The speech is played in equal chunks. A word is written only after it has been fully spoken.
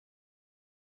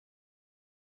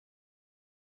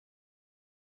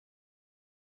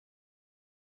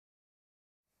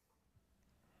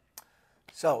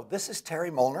So this is Terry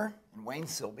Mollner and Wayne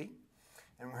Silby,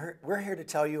 and we're here to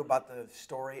tell you about the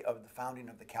story of the founding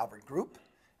of the Calvert Group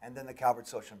and then the Calvert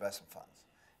Social Investment Funds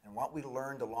and what we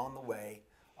learned along the way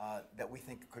that we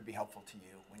think could be helpful to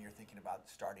you when you're thinking about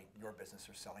starting your business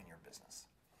or selling your business.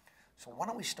 So why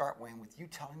don't we start, Wayne, with you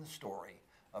telling the story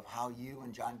of how you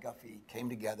and John Guffey came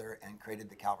together and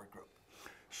created the Calvert Group.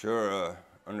 Sure.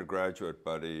 Undergraduate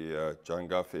buddy John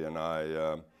Guffey and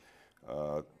I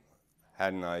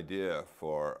had an idea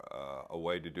for a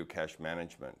way to do cash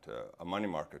management, a money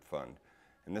market fund.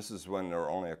 And this is when there were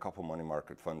only a couple money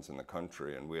market funds in the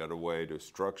country, and we had a way to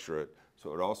structure it so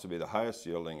it would also be the highest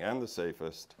yielding and the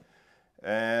safest.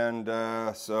 And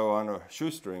so on a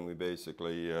shoestring, we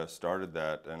basically started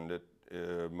that, and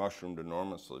it mushroomed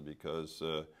enormously because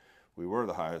we were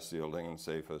the highest yielding and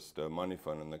safest money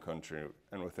fund in the country,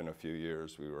 and within a few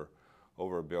years we were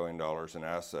over $1 billion in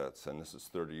assets, and this is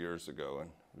 30 years ago,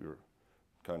 and we were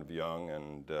kind of young,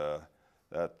 and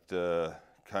that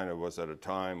kind of was at a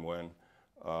time when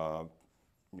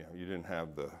you didn't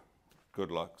have the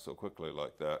good luck so quickly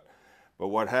like that. But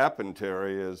what happened,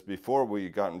 Terry, is before we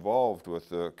got involved with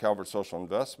the Calvert Social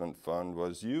Investment Fund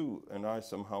was you and I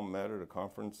somehow met at a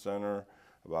conference center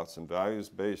about some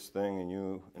values-based thing, and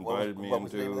you invited me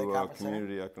into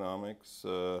Community Economics,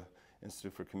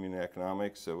 Institute for Community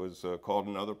Economics. It was called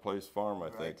Another Place Farm, I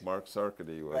think. Mark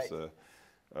Sarkady was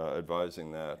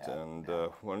advising that. Yeah. And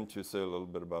why don't you say a little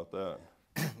bit about that?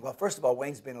 Well, first of all,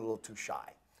 Wayne's been a little too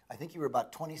shy. I think you were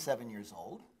about 27 years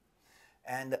old,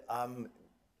 and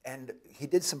he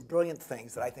did some brilliant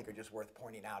things that I think are just worth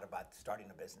pointing out about starting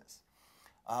a business.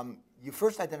 You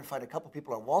first identified a couple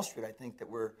people on Wall Street, I think, that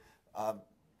were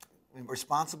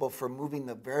responsible for moving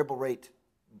the variable rate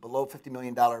below $50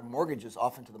 million mortgages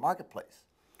off into the marketplace.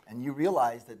 And you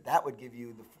realized that that would give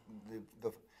you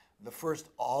the first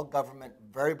all-government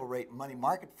variable rate money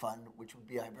market fund, which would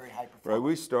be a very high performance. Right,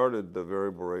 we started the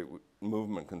variable rate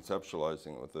movement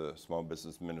conceptualizing it with the Small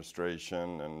Business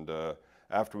Administration, and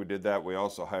after we did that, we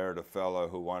also hired a fellow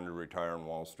who wanted to retire on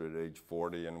Wall Street at age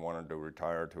 40 and wanted to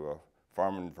retire to a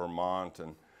farm in Vermont,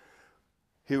 and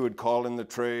he would call in the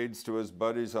trades to his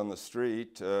buddies on the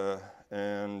street,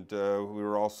 and we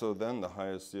were also then the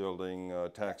highest yielding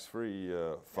tax-free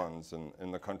funds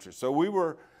in the country. So we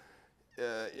were,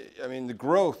 I mean, the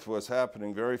growth was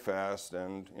happening very fast,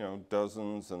 and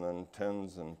dozens and then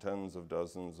tens and tens of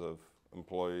dozens of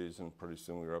employees, and pretty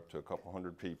soon we were up to a couple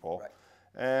hundred people. Right.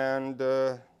 And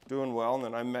doing well, and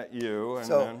then I met you.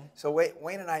 And so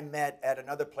Wayne and I met at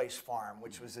Another Place Farm,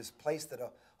 which was this place that a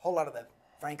whole lot of the,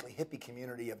 frankly, hippie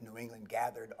community of New England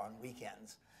gathered on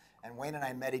weekends. And Wayne and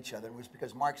I met each other, and it was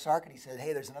because Mark Sarkady said,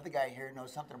 hey, there's another guy here who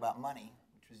knows something about money,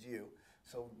 which was you.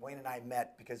 So Wayne and I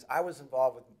met because I was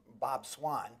involved with Bob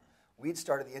Swan. We'd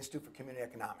started the Institute for Community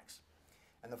Economics.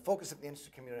 And the focus of the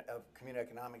Institute of Community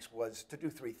Economics was to do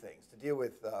three things: to deal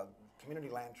with community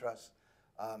land trusts,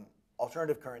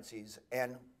 alternative currencies,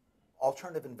 and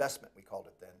alternative investment, we called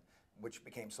it then, which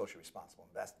became socially responsible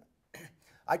investment.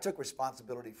 I took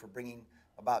responsibility for bringing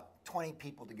about 20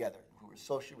 people together who were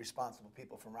socially responsible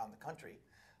people from around the country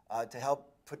to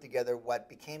help put together what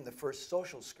became the first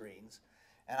social screens,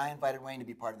 and I invited Wayne to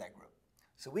be part of that group.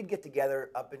 So we'd get together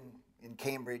up in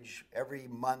Cambridge every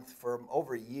month for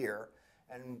over a year,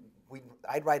 and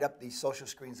I'd write up these social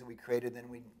screens that we created, then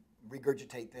we'd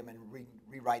regurgitate them and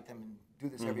rewrite them and do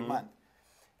this every month.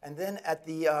 And then at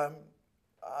the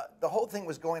whole thing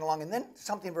was going along, and then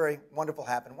something very wonderful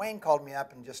happened. Wayne called me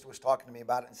up and just was talking to me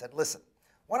about it and said, listen,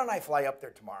 why don't I fly up there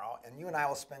tomorrow, and you and I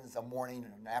will spend a morning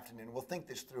and an afternoon, we'll think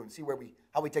this through and see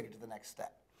how we take it to the next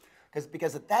step.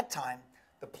 Because at that time,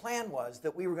 the plan was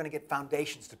that we were going to get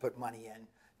foundations to put money in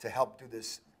to help do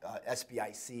this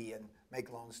SBIC and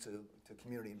make loans to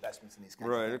community investments in these kinds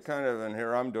of things. Right, it kind of, and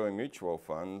here I'm doing mutual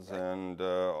funds, right. And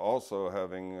also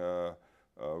having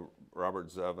Robert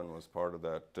Zevin was part of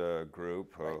that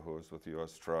group, right. Who was with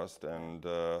U.S. Trust, and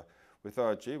we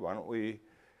thought, gee, why don't we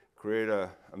create a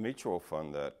mutual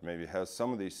fund that maybe has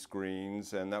some of these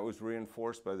screens, and that was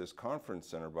reinforced by this conference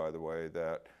center, by the way,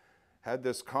 that had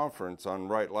this conference on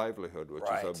right livelihood, which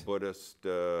right. is a Buddhist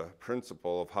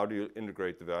principle of how do you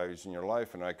integrate the values in your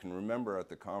life. And I can remember at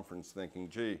the conference thinking,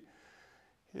 gee,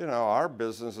 our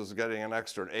business is getting an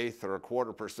extra 1/8 or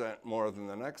 1/4% more than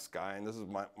the next guy, and this is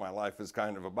my life is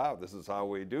kind of about. This is how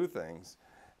we do things.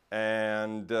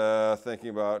 And thinking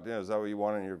about, is that what you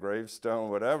want on your gravestone,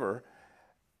 whatever.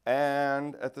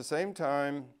 And at the same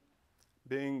time,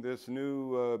 being this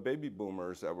new baby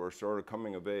boomers that were sort of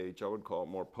coming of age, I would call it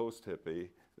more post-hippie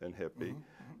than hippie,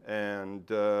 and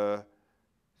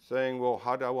saying, well,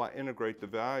 how do I integrate the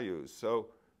values? So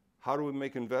how do we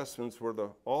make investments where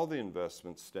all the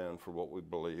investments stand for what we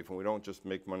believe, and we don't just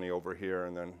make money over here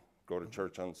and then go to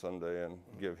church on Sunday and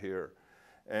give here.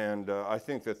 And I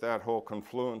think that whole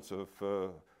confluence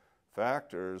of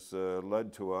factors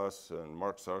led to us, and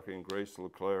Mark Sarkey and Grace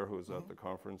LeClaire, who was at the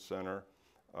conference center,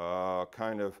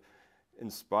 kind of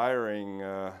inspiring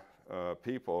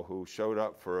people who showed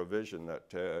up for a vision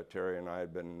that Terry and I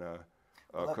had been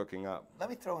cooking up. Let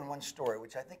me throw in one story,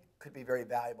 which I think could be very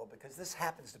valuable, because this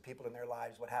happens to people in their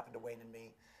lives, what happened to Wayne and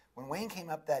me. When Wayne came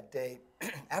up that day,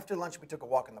 after lunch, we took a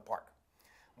walk in the park.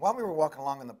 While we were walking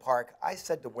along in the park, I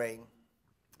said to Wayne,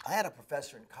 I had a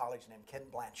professor in college named Ken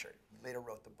Blanchard. He later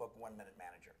wrote the book 1 Minute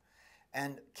Manager.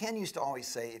 And Ken used to always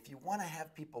say, if you want to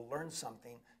have people learn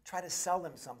something, try to sell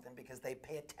them something, because they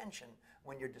pay attention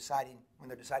when they're deciding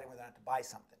whether or not to buy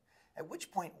something. At which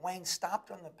point, Wayne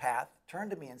stopped on the path, turned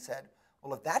to me and said,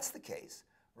 well, if that's the case,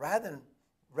 rather than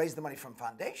raise the money from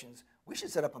foundations, we should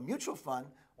set up a mutual fund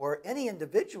where any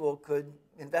individual could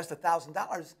invest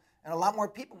 $1,000 and a lot more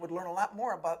people would learn a lot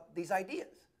more about these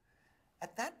ideas.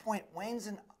 At that point, Wayne's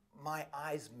and my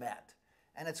eyes met.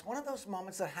 And it's one of those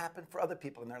moments that happen for other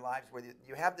people in their lives where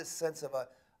you have this sense of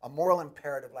a moral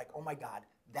imperative, like, oh my God,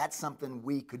 that's something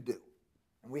we could do.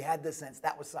 And we had this sense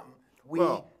that was something we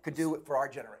could do for our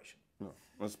generation. No.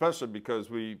 Especially because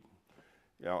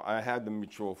I had the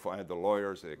mutual fund, I had the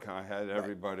lawyers, I had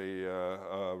everybody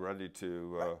ready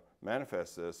to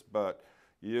manifest this, but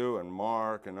you and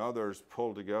Mark and others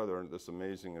pulled together this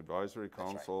amazing advisory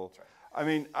council. That's right. I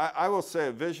mean, I will say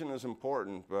a vision is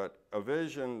important, but a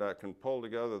vision that can pull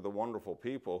together the wonderful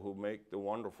people who make the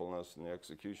wonderfulness and the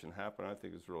execution happen, I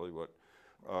think is really what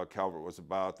Calvert was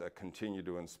about, that continue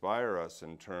to inspire us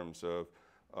in terms of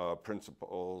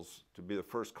principles to be the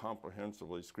first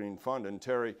comprehensively screened fund. And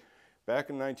Terry, back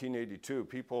in 1982,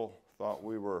 people thought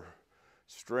we were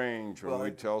strange when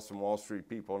we'd tell some Wall Street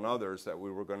people and others that we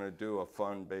were going to do a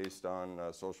fund based on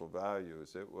social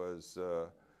values. It was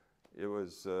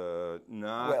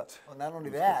not. Well, not only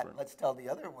that, let's tell the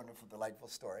other wonderful, delightful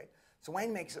story. So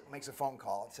Wayne makes a phone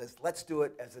call and says, let's do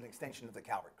it as an extension of the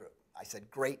Calvert Group. I said,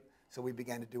 great. So we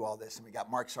began to do all this, and we got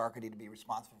Mark Sarkey to be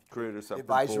responsible for the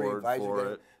advisory for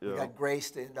it. We got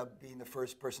Grace to end up being the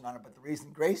first person on it. But the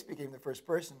reason Grace became the first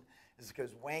person is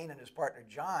because Wayne and his partner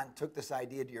John took this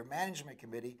idea to your management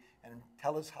committee, and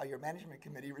tell us how your management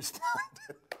committee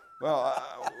responded. Well,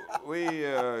 we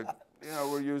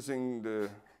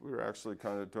were actually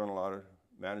kind of doing a lot of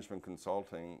management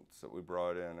consulting that we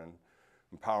brought in and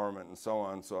empowerment and so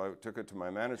on. So I took it to my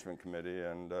management committee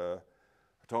and I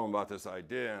told them about this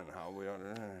idea and how we ought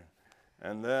to.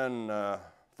 And then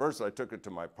first I took it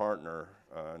to my partner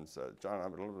and said, John,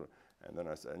 I'm a little bit. And then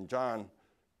I said, and John,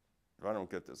 if I don't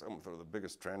get this, I'm going to throw the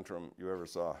biggest tantrum you ever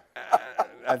saw.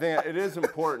 I think it is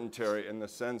important, Terry, in the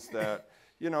sense that,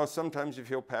 sometimes you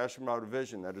feel passionate about a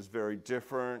vision that is very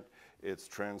different, it's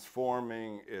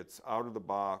transforming, it's out of the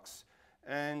box,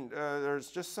 and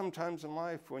there's just some times in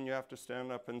life when you have to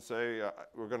stand up and say,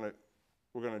 we're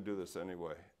gonna do this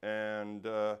anyway. And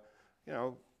I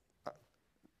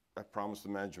promised the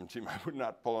management team I would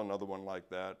not pull another one like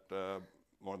that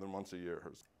more than once a year.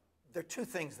 There are two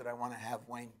things that I want to have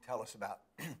Wayne tell us about.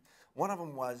 One of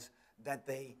them was that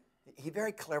he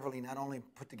very cleverly not only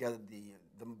put together the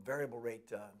variable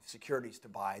rate securities to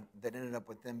buy that ended up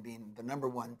with them being the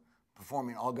 #1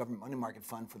 performing all government money market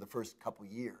fund for the first couple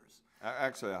years.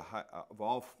 Actually, of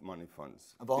all money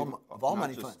funds. Of all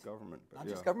money funds. Not just government. Not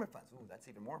just government funds. Ooh, that's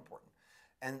even more important.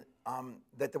 And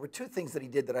that there were two things that he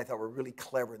did that I thought were really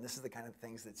clever, and this is the kind of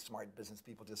things that smart business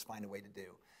people just find a way to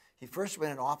do. He first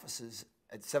rented offices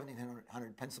at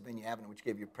 1700 Pennsylvania Avenue, which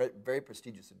gave you a very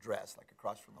prestigious address, like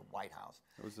across from the White House.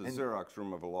 It was the Xerox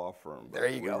room of a law firm, but there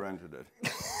you go. We rented it.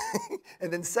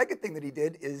 And then the second thing that he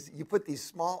did is you put these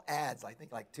small ads, I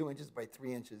think like 2 inches by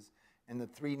 3 inches, in the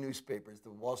 3 newspapers,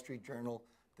 the Wall Street Journal,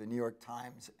 the New York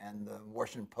Times, and the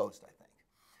Washington Post, I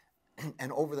think.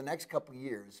 And over the next couple of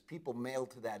years, people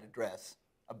mailed to that address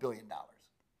 $1 billion.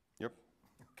 Yep.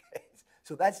 Okay.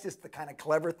 So that's just the kind of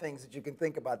clever things that you can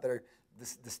think about that are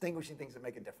distinguishing things that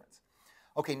make a difference.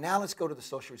 Okay, now let's go to the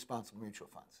social responsible mutual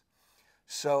funds.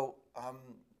 So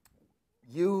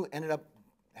you ended up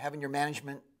having your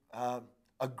management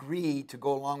agree to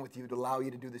go along with you to allow you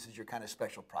to do this as your kind of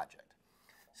special project.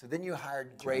 So then you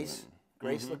hired Grace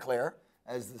LeClaire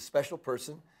as the special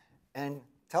person, and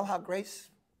tell how Grace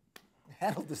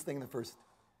handled this thing in the first.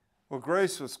 Well,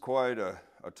 Grace was quite a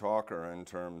talker in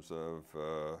terms of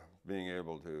being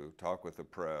able to talk with the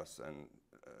press and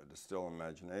distill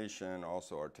imagination,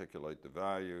 also articulate the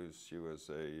values. She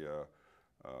was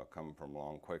coming from a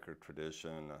long Quaker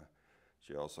tradition.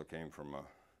 She also came from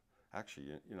Actually,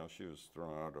 you know, she was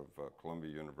thrown out of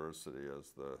Columbia University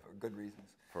as the For good reasons.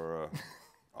 for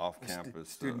off-campus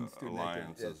student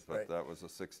alliances, yes, but right. that was a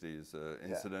 '60s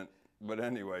incident. But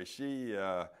anyway, she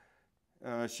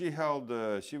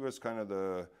was kind of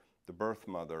the birth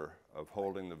mother of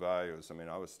holding the values. I mean,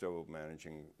 I was still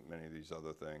managing many of these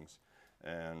other things,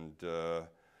 and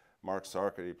Mark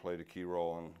Sarkady played a key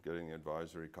role in getting the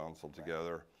advisory council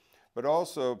together. But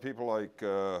also people like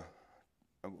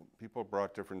people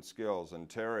brought different skills, and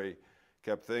Terry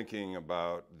kept thinking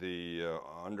about the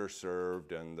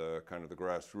underserved and the kind of the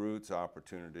grassroots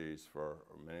opportunities for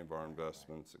many of our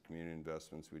investments, the community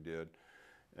investments we did.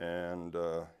 And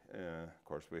of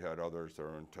course, we had others that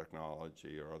are in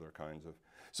technology or other kinds of.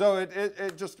 So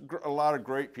it just, a lot of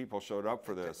great people showed up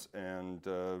for this, and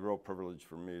a real privilege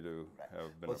for me to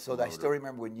have been a So I still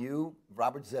remember when you,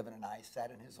 Robert Zevin, and I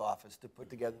sat in his office to put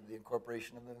together the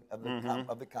incorporation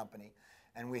of the company,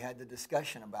 and we had the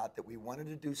discussion about that we wanted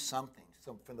to do something.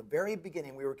 So from the very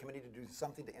beginning, we were committed to do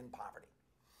something to end poverty.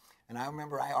 And I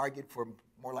remember I argued for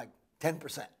more like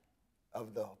 10%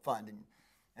 of the fund,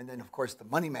 and then of course the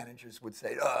money managers would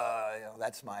say, you know,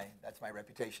 that's my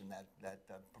reputation,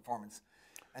 that performance.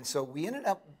 And so we ended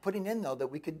up putting in, though, that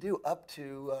we could do up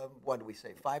to, what do we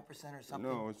say, 5% or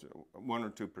something? No, it's 1 or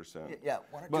 2%. Yeah,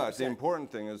 1 or 2%. But the important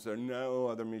thing is that no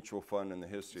other mutual fund in the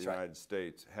history of the United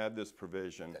States had this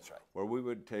provision where we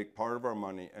would take part of our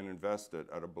money and invest it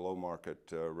at a below market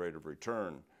rate of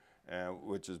return,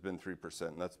 which has been 3%,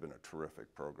 and that's been a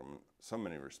terrific program in so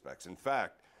many respects. In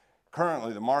fact,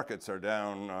 currently the markets are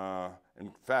down.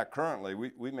 In fact, currently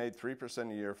we made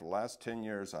 3% a year for the last 10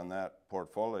 years on that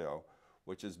portfolio,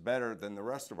 which is better than the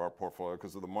rest of our portfolio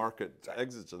because of the market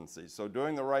exigency. So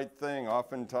doing the right thing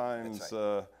oftentimes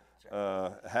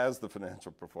has the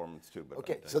financial performance too. But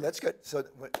okay, so that's good. So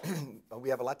we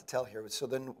have a lot to tell here. So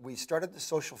then we started the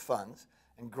social funds,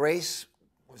 and Grace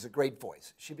was a great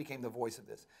voice. She became the voice of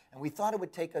this. And we thought it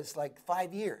would take us like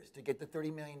 5 years to get the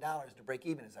 $30 million to break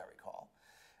even, as I recall.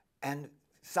 And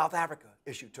South Africa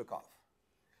issue took off.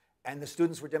 And the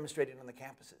students were demonstrating on the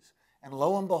campuses. And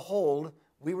lo and behold,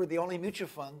 we were the only mutual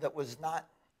fund that was not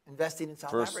investing in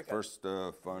South Africa. First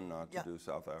fund not to do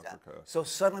South Africa. So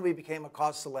suddenly we became a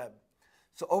cause celeb.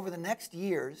 So over the next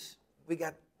years, we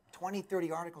got 20,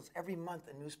 30 articles every month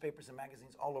in newspapers and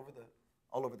magazines all over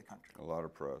the country. A lot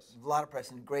of press. A lot of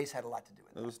press, and Grace had a lot to do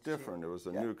with it. It was different. It was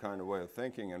a new kind of way of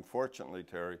thinking. And fortunately,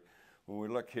 Terry, when we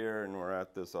look here and we're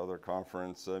at this other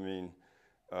conference, I mean,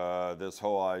 this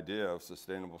whole idea of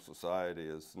sustainable society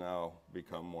has now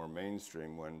become more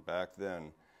mainstream, when back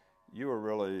then you were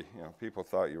really, you know, people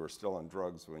thought you were still on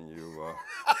drugs when you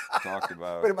talked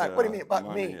about Wait a minute, what do you mean about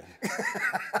money. me?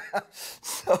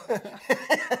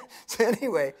 So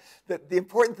anyway, the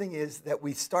important thing is that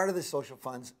we started the social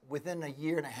funds within a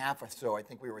year and a half or so. I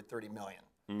think we were at 30 million,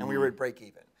 and we were at break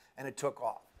even, and it took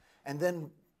off. And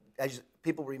then, as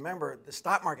people remember, the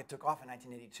stock market took off in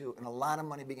 1982, and a lot of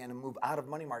money began to move out of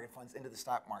money market funds into the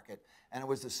stock market, and it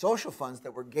was the social funds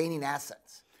that were gaining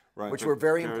assets, which were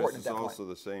very important at that point. This is also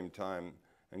the same time,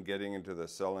 and getting into the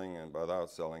selling and without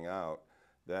selling out,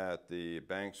 that the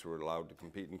banks were allowed to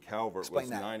compete. And Calvert was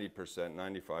 90%,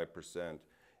 95%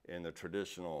 in the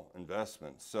traditional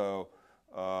investments. So,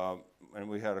 and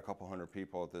we had a couple hundred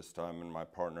people at this time, and my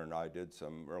partner and I did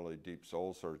some really deep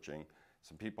soul searching.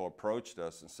 Some people approached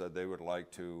us and said they would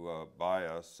like to buy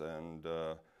us and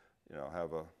you know,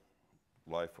 have a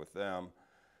life with them.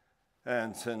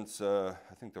 And since I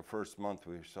think the first month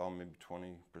we saw maybe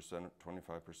 20%,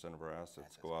 25% of our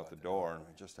assets go out the door, and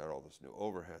we just had all this new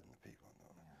overhead and the people.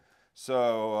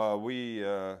 So we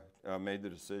made the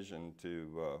decision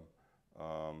to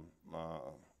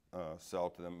sell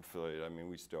to them, affiliate. I mean,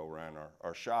 we still ran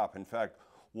our shop. In fact,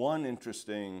 one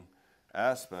interesting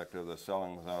aspect of the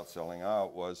selling without selling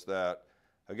out was that,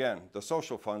 again, the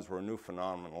social funds were a new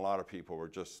phenomenon. A lot of people were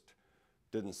just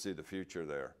didn't see the future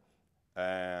there.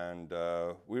 And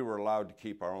we were allowed to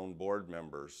keep our own board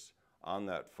members on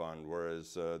that fund,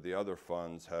 whereas the other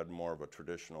funds had more of a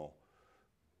traditional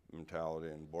mentality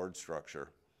and board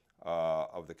structure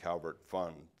of the Calvert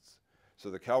funds. So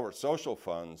the Calvert social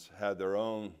funds had their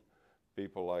own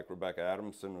people, like Rebecca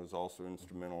Adamson, who was also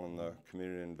instrumental in the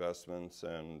community investments,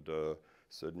 and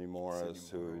Sidney Morris,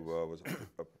 who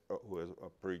was a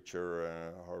preacher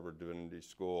at Harvard Divinity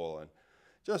School, and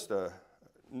just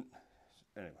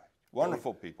anyway,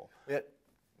 wonderful people. You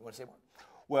want to say more?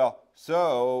 Well,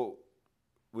 so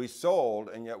we sold,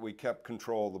 and yet we kept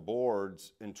control of the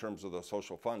boards in terms of the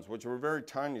social funds, which were very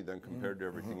tiny then compared to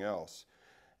everything else.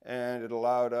 And it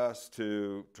allowed us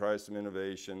to try some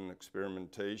innovation,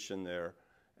 experimentation there.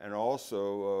 And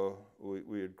also,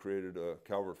 we had created a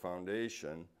Calvert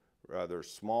Foundation rather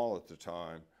small at the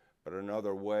time, but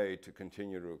another way to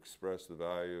continue to express the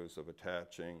values of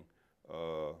attaching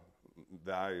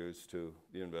values to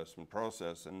the investment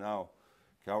process. And now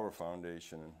Calvert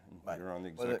Foundation, and you're on the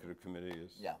executive committee.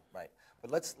 Yeah, right.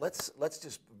 But let's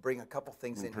just bring a couple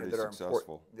things in here that are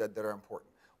important. That are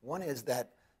important. One is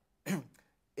that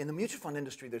in the mutual fund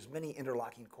industry, there's many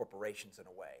interlocking corporations in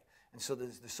a way. And so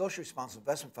the Social Responsible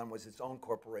Investment Fund was its own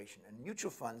corporation. And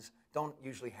mutual funds don't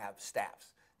usually have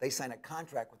staffs. They sign a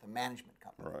contract with a management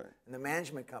company. Right. And the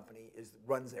management company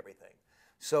runs everything.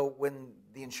 So when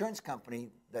the insurance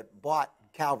company that bought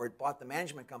Calvert bought the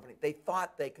management company, they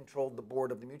thought they controlled the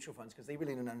board of the mutual funds because they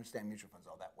really didn't understand mutual funds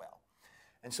all that well.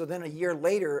 And so then a year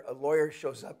later, a lawyer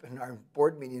shows up in our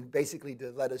board meeting basically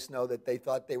to let us know that they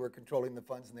thought they were controlling the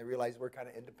funds and they realized we're kind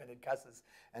of independent cusses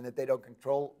and that they don't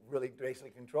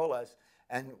basically control us.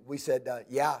 And we said,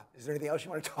 yeah, is there anything else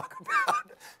you want to talk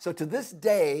about? So to this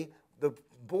day, the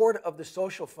board of the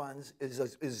social funds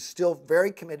is still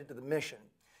very committed to the mission.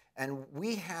 And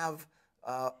we have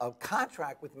a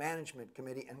contract with management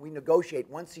committee, and we negotiate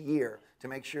once a year to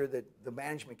make sure that the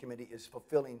management committee is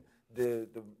fulfilling the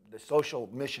social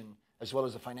mission as well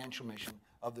as the financial mission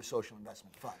of the social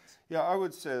investment funds. Yeah, I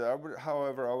would say that.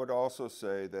 However, I would also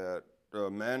say that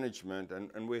management,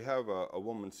 and we have a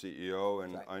woman CEO,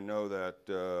 and right. I know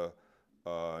that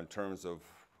in terms of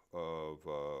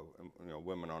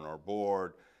women on our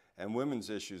board, and women's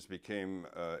issues became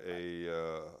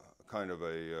a kind of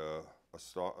a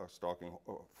stalking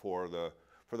for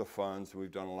the funds.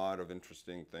 We've done a lot of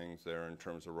interesting things there in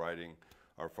terms of writing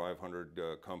our 500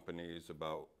 companies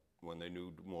about when they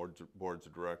knew more boards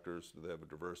of directors, do they have a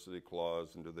diversity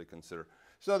clause, and do they consider?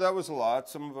 So that was a lot.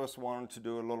 Some of us wanted to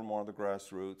do a little more of the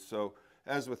grassroots. So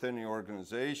as with any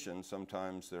organization,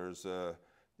 sometimes there's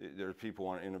people who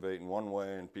want to innovate in one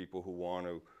way and people who want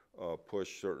to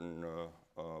push certain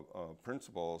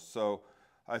principles. So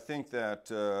I think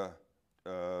that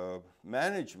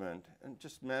management, and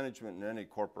just management in any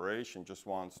corporation, just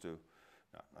wants to,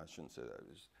 no, I shouldn't say that,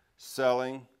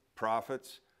 selling,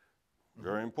 profits,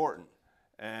 very important.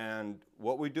 And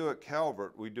what we do at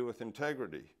Calvert, we do with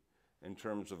integrity in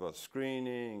terms of a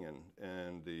screening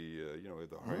and the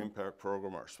high impact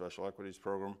program, our special equities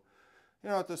program.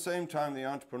 At the same time, the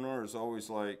entrepreneur is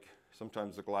always like,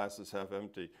 sometimes the glass is half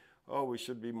empty. Oh, we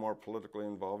should be more politically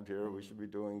involved here. We should be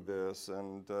doing this.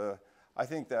 And I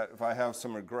think that if I have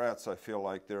some regrets, I feel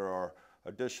like there are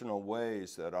additional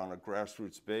ways that on a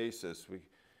grassroots basis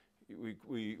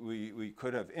we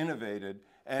could have innovated.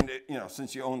 And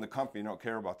since you own the company, you don't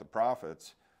care about the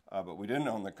profits, but we didn't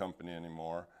own the company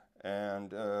anymore.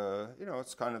 And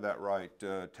it's kind of that right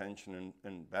tension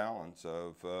and balance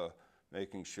of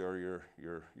making sure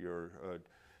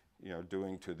you're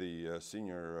doing to the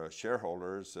senior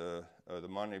shareholders the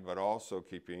money, but also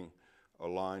keeping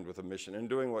aligned with a mission and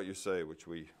doing what you say, which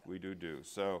we do.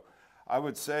 So I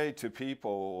would say to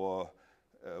people,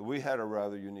 we had a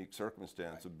rather unique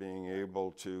circumstance of being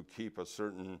able to keep a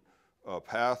certain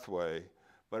pathway,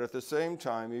 but at the same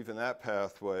time, even that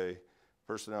pathway,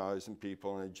 personalities and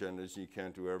people and agendas, you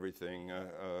can't do everything,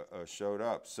 showed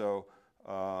up. So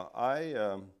I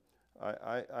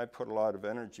put a lot of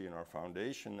energy in our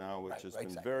foundation now, which has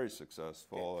been very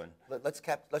successful. Okay. And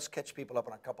let's catch people up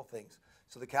on a couple things.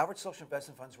 So the Calvert Social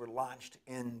Investment Funds were launched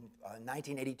in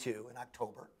 1982 in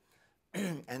October,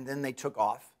 and then they took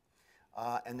off.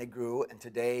 And they grew, and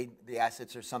today the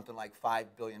assets are something like $5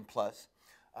 billion plus.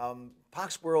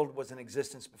 Pox World was in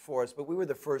existence before us, but we were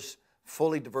the first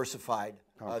fully diversified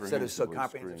set of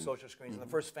comprehensive social screens, and the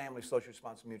first family of social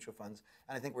responsible mutual funds,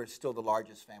 and I think we're still the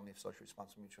largest family of social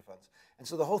responsible mutual funds. And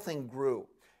so the whole thing grew,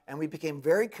 and we became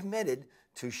very committed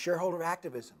to shareholder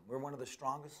activism. We're one of the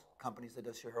strongest companies that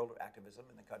does shareholder activism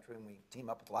in the country, and we team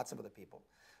up with lots of other people.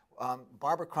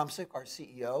 Barbara Krumsick, our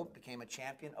CEO, became a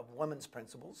champion of women's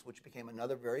principles, which became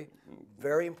another very,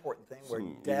 very important thing. Where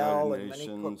Dell and many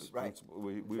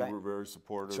we were very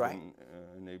supportive in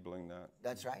enabling that.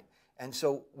 That's right. And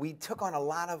so we took on a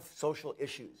lot of social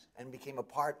issues and became a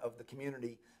part of the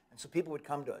community. And so people would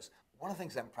come to us. One of the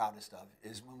things I'm proudest of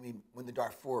is when the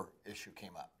Darfur issue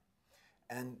came up,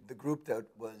 and the group that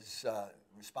was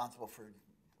responsible for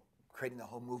creating the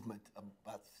whole movement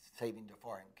about saving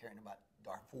Darfur and caring about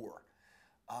Darfur.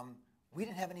 We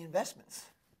didn't have any investments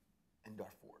in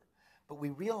Darfur, but we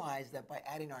realized that by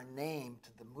adding our name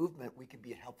to the movement, we could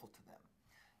be helpful to them.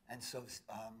 And so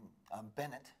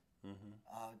Bennett,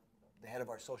 the head of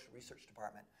our social research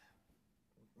department,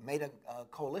 made a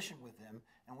coalition with them,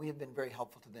 and we have been very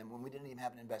helpful to them when we didn't even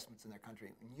have investments in their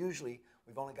country. And usually,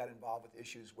 we've only got involved with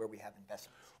issues where we have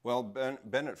investments. Well,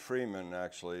 Bennett Freeman,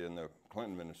 actually, in the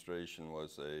Clinton administration,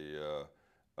 was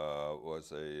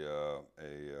was in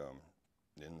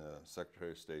the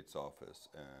Secretary of State's office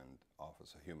and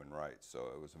Office of Human Rights.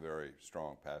 So it was a very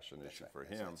strong passion issue for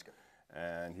him.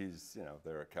 And he's,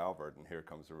 there at Calvert, and here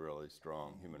comes a really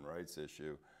strong human rights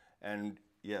issue. And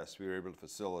yes, we were able to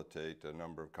facilitate a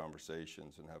number of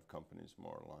conversations and have companies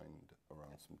more aligned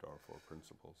around some Darfur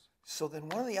principles. So then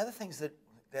one of the other things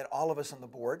that all of us on the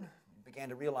board began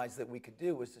to realize that we could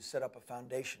do was to set up a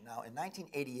foundation. Now, in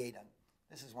 1988,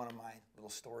 this is one of my little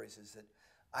stories, is that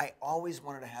I always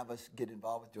wanted to have us get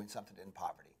involved with doing something to end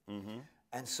poverty.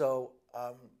 And so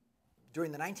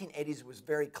during the 1980s, it was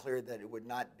very clear that it would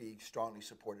not be strongly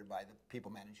supported by the people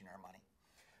managing our money.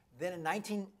 Then in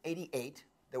 1988,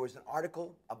 there was an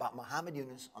article about Muhammad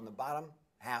Yunus on the bottom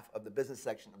half of the business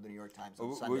section of the New York Times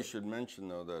on Sunday. We should mention,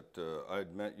 though, that I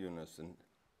had met Yunus and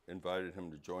invited him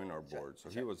to join our board. So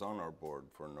he was on our board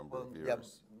for a number of years. Yeah,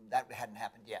 that hadn't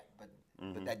happened yet, but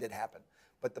that did happen.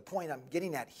 But the point I'm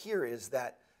getting at here is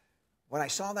that when I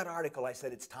saw that article, I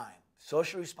said, it's time.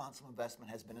 Socially responsible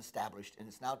investment has been established, and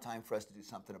it's now time for us to do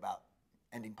something about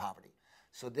ending poverty.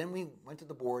 So then we went to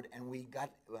the board, and we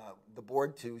got the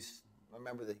board to,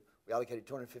 remember, we allocated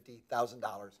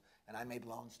 $250,000, and I made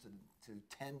loans to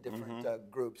 10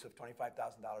 different groups of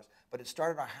 $25,000. But it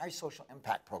started our high social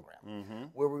impact program,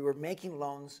 where we were making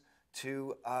loans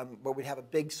to where we'd have a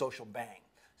big social bang.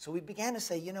 So we began to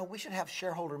say, we should have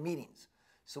shareholder meetings.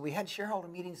 So we had shareholder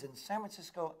meetings in San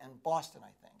Francisco and Boston,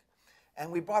 I think. And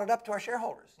we brought it up to our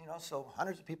shareholders, so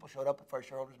hundreds of people showed up for our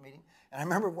shareholders meeting. And I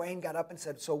remember Wayne got up and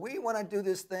said, so we want to do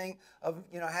this thing of,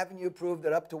 having you approve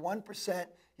that up to 1%,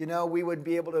 we would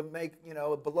be able to make,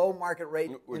 a below market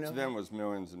rate. Which then was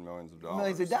millions and millions of dollars.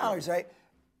 Millions of dollars, right?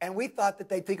 And we thought that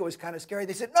they'd think it was kind of scary.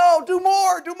 They said, no, do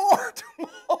more, do more, do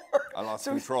more. I lost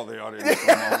control of the audience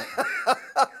for a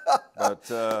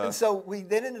moment. And so we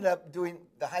then ended up doing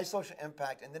the high social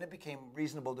impact, and then it became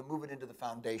reasonable to move it into the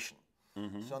foundation.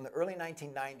 So in the early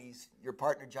 1990s, your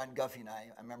partner John Guffey and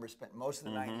I remember spent most of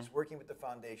the 90s working with the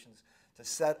foundations to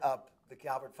set up the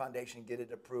Calvert Foundation, get it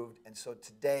approved. And so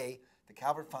today, the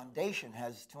Calvert Foundation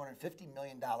has $250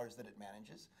 million that it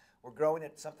manages. We're growing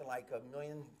at something like $1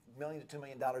 million to $2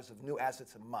 million of new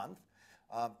assets a month.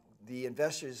 The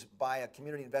investors buy a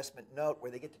community investment note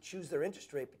where they get to choose their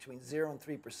interest rate between 0 and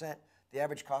 3%. The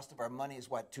average cost of our money is,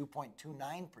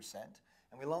 2.29%.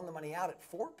 And we loan the money out at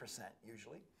 4%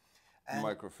 usually. And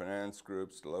microfinance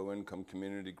groups, low-income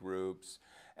community groups.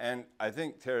 And I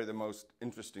think, Terry, the most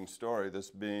interesting story,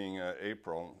 this being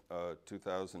April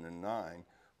 2009,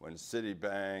 when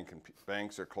Citibank and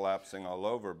banks are collapsing all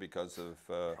over because of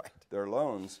their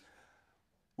loans,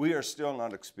 we are still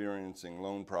not experiencing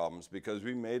loan problems because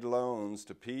we made loans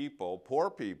to people,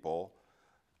 poor people,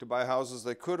 to buy houses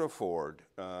they could afford,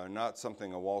 not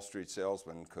something a Wall Street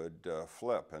salesman could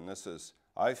flip. And this is,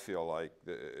 I feel like,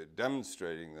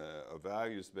 demonstrating a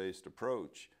values-based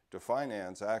approach to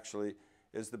finance actually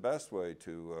is the best way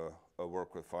to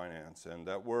work with finance, and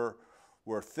that we're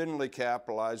thinly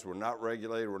capitalized, we're not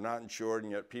regulated, we're not insured,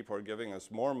 and yet people are giving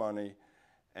us more money.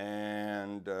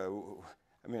 And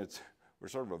we're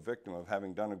sort of a victim of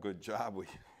having done a good job.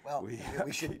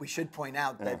 We should point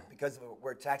out that because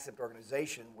we're a tax-exempt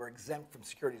organization, we're exempt from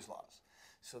securities laws.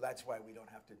 So that's why we don't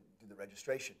have to do the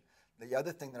registration. The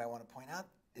other thing that I want to point out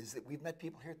is that we've met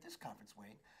people here at this conference,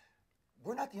 Wayne.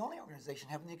 We're not the only organization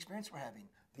having the experience we're having.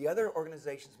 The other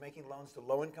organizations making loans to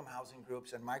low-income housing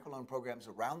groups and microloan programs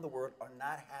around the world are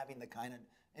not having the kind of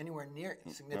anywhere near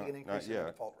significant increase in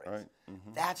default rates.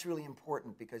 Right. That's really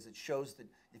important because it shows that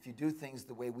if you do things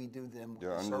the way we do them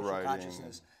with social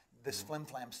consciousness, this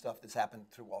flim-flam stuff that's happened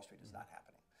through Wall Street is not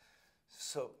happening.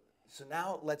 So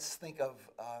now let's think of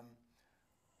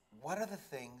what are the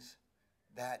things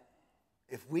that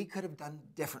if we could have done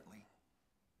differently,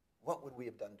 what would we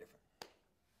have done different?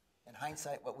 In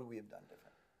hindsight, what would we have done different?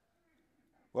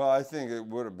 Well, I think it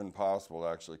would have been possible to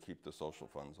actually keep the social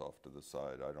funds off to the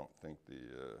side. I don't think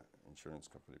the insurance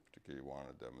company particularly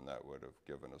wanted them, and that would have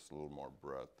given us a little more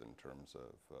breadth in terms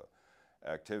of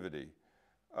activity.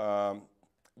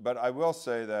 But I will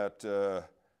say that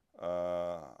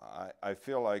I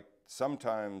feel like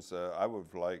sometimes I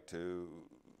would like to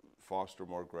foster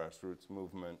more grassroots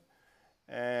movement.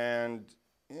 And,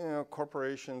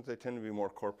 corporations, they tend to be more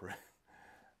corporate.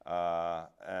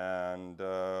 And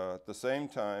at the same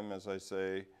time, as I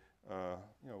say,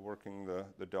 working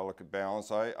the delicate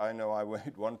balance. I know I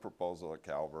made one proposal at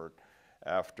Calvert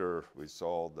after we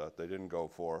sold that they didn't go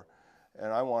for.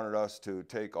 And I wanted us to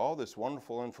take all this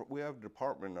wonderful info. We have a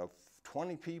department of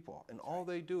 20 people, and all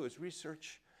they do is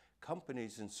research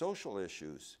companies and social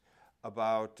issues.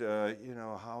 about you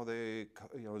know, how they,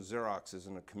 you know, Xerox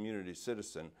isn't a community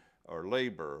citizen, or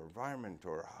labor, or environment,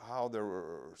 or how there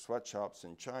were sweatshops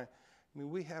in China. I mean,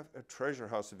 we have a treasure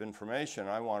house of information.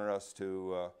 I wanted us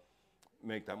to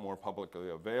make that more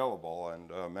publicly available,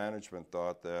 and management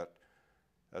thought that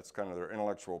that's kind of their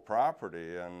intellectual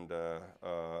property, and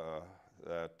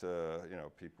that you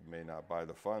know, people may not buy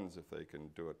the funds if they can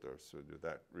do it there, so do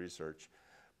that research.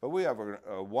 But we have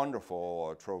a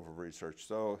wonderful trove of research.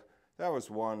 So that was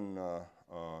one,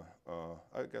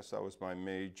 I guess that was my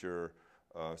major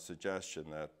suggestion,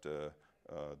 that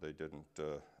they didn't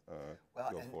go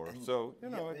for. So, you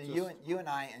know, you and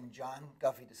I and John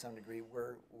Guffey, to some degree,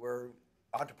 we're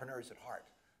entrepreneurs at heart.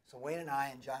 So Wayne and I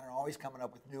and John are always coming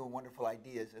up with new and wonderful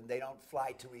ideas, and they don't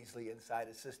fly too easily inside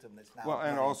a system that's now. Well,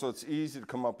 and also it's easy to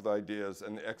come up with ideas,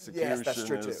 and the execution yes, that's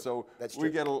true too. So that's we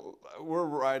true. we're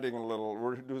writing a little.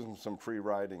 We're doing some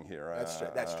pre-writing here. That's true.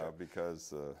 That's true.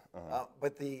 Because.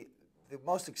 But the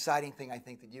most exciting thing I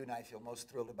think that you and I feel most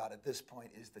thrilled about at this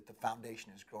point is that the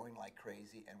foundation is growing like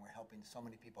crazy, and we're helping so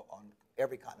many people on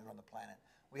every continent on the planet.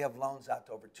 We have loans out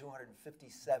to over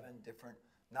 257 different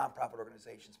nonprofit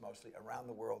organizations, mostly around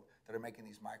the world, that are making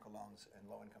these microloans and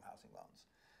low-income housing loans.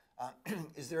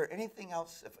 Is there anything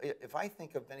else? If I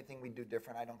think of anything we do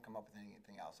different, I don't come up with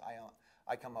anything else.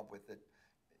 I come up with it.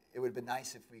 It would have been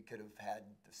nice if we could have had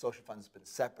the social funds been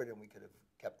separate, and we could have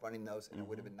kept running those, and it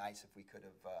would have been nice if we could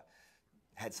have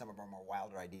had some of our more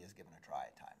wilder ideas given a try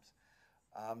at times.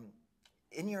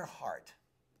 In your heart,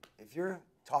 if you're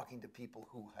talking to people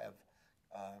who have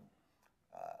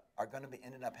are going to be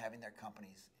ended up having their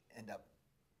companies end up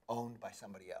owned by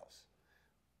somebody else,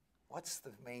 what's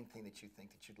the main thing that you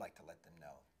think that you'd like to let them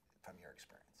know from your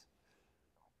experience?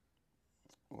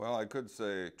 Well, I could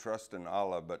say trust in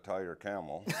Allah, but tie your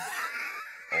camel.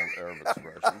 Old Arab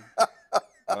expression.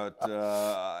 But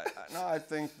no, I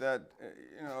think that,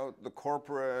 you know, the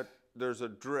corporate, there's a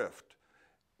drift.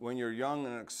 When you're young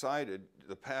and excited,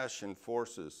 the passion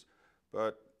forces,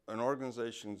 but an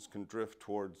organization can drift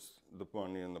towards the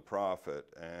money and the profit.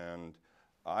 And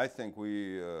I think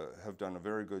we have done a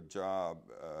very good job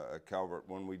at Calvert.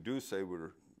 When we do say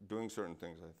we're doing certain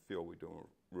things, I feel we do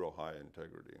real high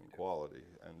integrity and quality,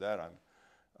 and that I'm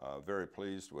very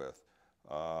pleased with.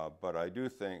 But I do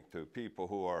think to people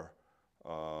who are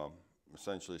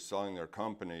essentially selling their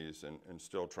companies and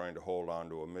still trying to hold on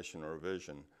to a mission or a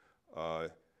vision,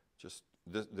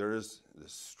 there is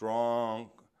this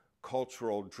strong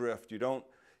cultural drift.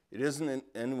 It isn't in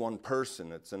any one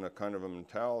person. It's in a kind of a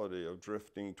mentality of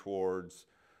drifting towards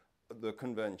the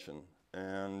convention.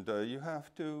 And you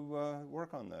have to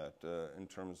work on that in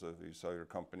terms of you sell your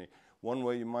company. One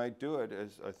way you might do it,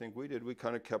 as I think we did, we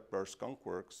kind of kept our skunk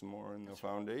works more in the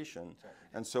foundation.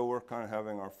 And so we're kind of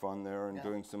having our fun there and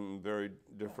doing some very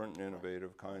different and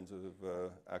innovative kinds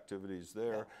of activities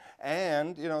there.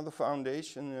 And, you know, the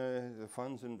foundation, the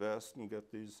funds invest and get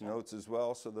these notes as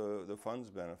well, so the funds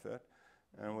benefit.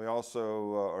 And we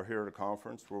also are here at a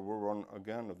conference where we're one,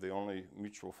 again, of the only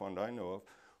mutual fund I know of,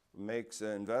 makes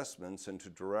investments into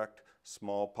direct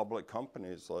small public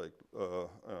companies like, you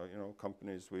know,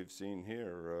 companies we've seen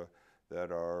here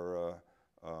that are,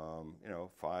 you know,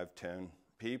 5, 10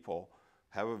 people,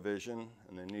 have a vision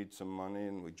and they need some money,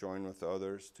 and we join with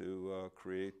others to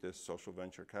create this social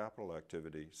venture capital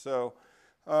activity. So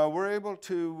we're able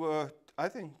to, I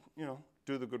think, you know,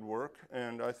 do the good work,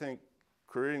 and I think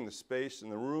creating the space in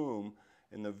the room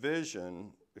and the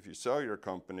vision, if you sell your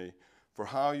company, for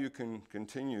how you can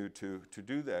continue to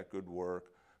do that good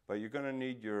work, but you're going to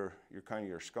need your kind of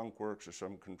your skunk works or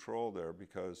some control there,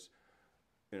 because,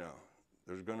 you know,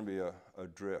 there's going to be a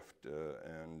drift,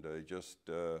 and just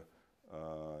plan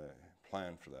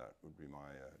for that would be my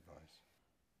advice.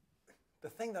 The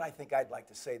thing that I think I'd like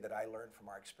to say that I learned from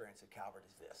our experience at Calvert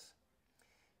is this: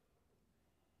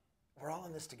 we're all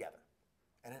in this together,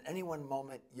 and at any one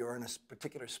moment you're in a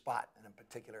particular spot in a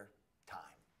particular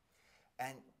time,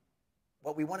 and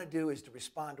what we want to do is to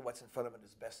respond to what's in front of it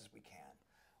as best as we can.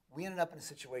 We ended up in a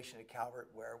situation at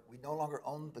Calvert where we no longer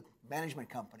owned the management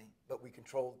company, but we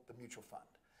controlled the mutual fund.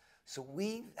 So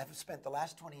we have spent the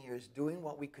last 20 years doing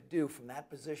what we could do from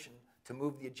that position to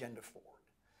move the agenda forward.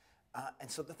 And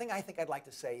so the thing I think I'd like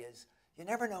to say is, you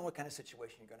never know what kind of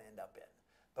situation you're going to end up in.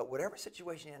 But whatever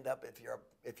situation you end up, if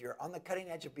you're on the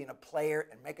cutting edge of being a player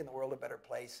and making the world a better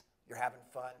place, you're having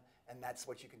fun, and that's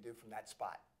what you can do from that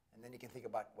spot. And then you can think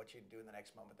about what you do in the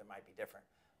next moment that might be different.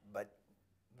 But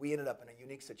we ended up in a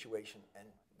unique situation, and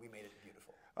we made it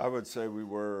beautiful. I would say we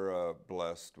were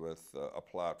blessed with a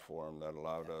platform that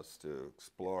allowed us to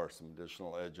explore some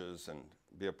additional edges and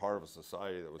be a part of a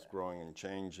society that was growing and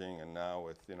changing, and now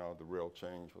with, you know, the real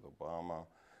change with Obama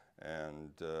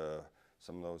and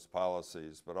some of those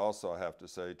policies. But also I have to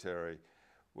say, Terry,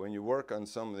 when you work on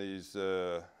some of these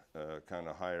kind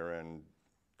of higher end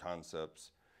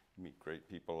concepts, you meet great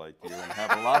people like you and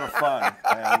have a lot of fun.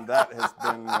 And that has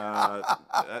been,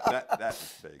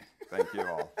 that's big. Thank you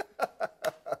all.